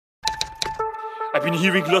I've been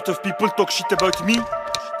hearing a lot of people talk shit about me.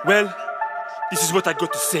 Well, this is what I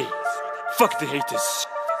got to say. Fuck the haters.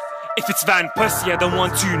 If it's Van Persie, I don't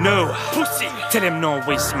want to know. Pussy, tell him don't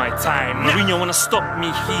waste my time. Mourinho wanna stop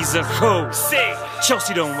me, he's a hoe. Say,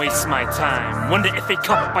 Chelsea don't waste my time. Won the FA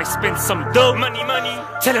Cup, I spent some dough. Money, money.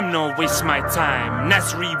 Tell him don't waste my time.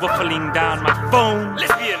 Nasri waffling down my phone.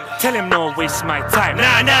 Lesbian. Tell him don't waste my time.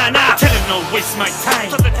 Nah, nah, nah. Tell him don't waste my time.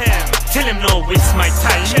 Tottenham. Tell him don't waste my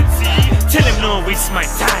time. Chelsea. Tell him don't waste my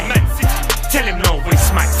time. Man City. Tell him don't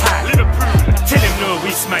waste my time. Liverpool. Tell him don't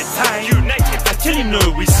waste my time. United. I tell him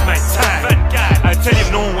don't waste my time. Van Gaal. I tell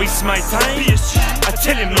him don't waste my time. PSG. I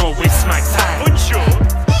tell him don't waste my time.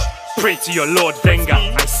 Pray to your Lord Wenger.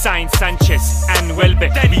 I signed Sanchez and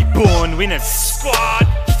Welbeck. We born winners. Squad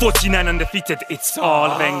 49 undefeated. It's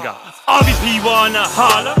all Wenger. RVP wanna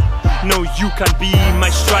holler? No, you can't be my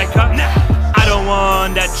striker. I don't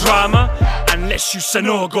want that drama unless you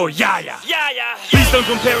Sanogo, yeah. Please don't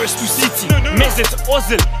compare us to City. Mesut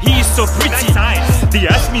Ozil, he is so pretty. They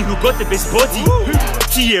ask me who got the best body.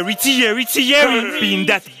 Thierry. Being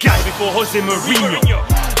that guy before Jose Mourinho.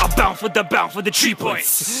 I'm bound for the 3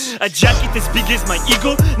 points. A jacket as big as my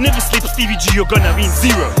ego. Never sleep, Stevie G, you're gonna win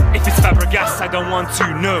 0. If it's Fabregas, I don't want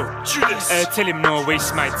to know. Tell him no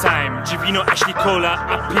waste my time. Givino, Ashley Cola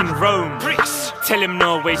up in Rome. Tell him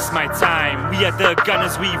no waste my time. We are the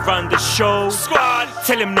Gunners, we run the show. Squad.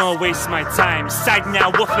 Tell him no waste my time. Side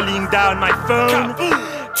now waffling down my phone.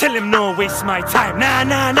 Tell him no waste my time. Nah.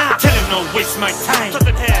 Tell him no waste my time.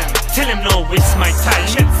 Tottenham. Tell him no waste my time.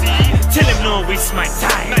 Chelsea. Tell him no waste my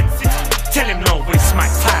time. Man City. Tell him no waste my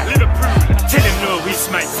time. Liverpool. Tell him no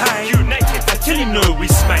waste my time. United. I tell him no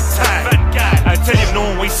waste my time. Van Gaal. I tell him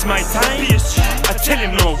no waste my time. PSG. I tell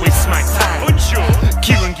him no waste my time.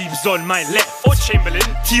 Kieran Gibbs on my left. Chamberlain.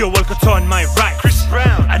 Theo Walcott on my right. Chris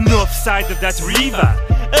Brown. I know offside of that reliever.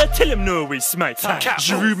 Tell him no waste my time.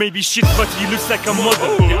 Giroud may be shit, but he looks like a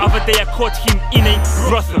model. The other day I caught him in a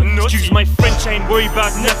brothel. Excuse my French, I ain't worried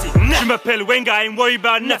about nothing. Je m'appelle Wenger, I ain't worried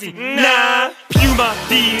about nothing. Nah. Puma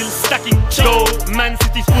deal, stacking dough. Man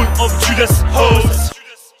City full of Judas hoes.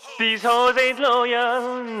 These hoes ain't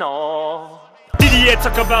loyal, no. Didier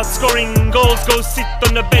talk about scoring goals. Go sit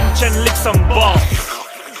on the bench and lick some balls.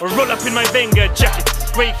 Roll up in my Wenger jacket.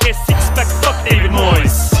 Grey hair, 6-pack, fuck David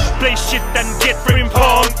Moyes. Play shit and get frame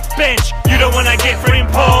pong. Bench, you don't wanna get frame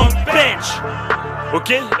pong. Bench.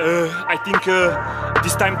 Okay, I think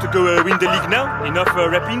this time to go win the league now. Enough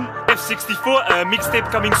rapping. F64, mixtape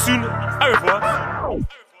coming soon. Au revoir.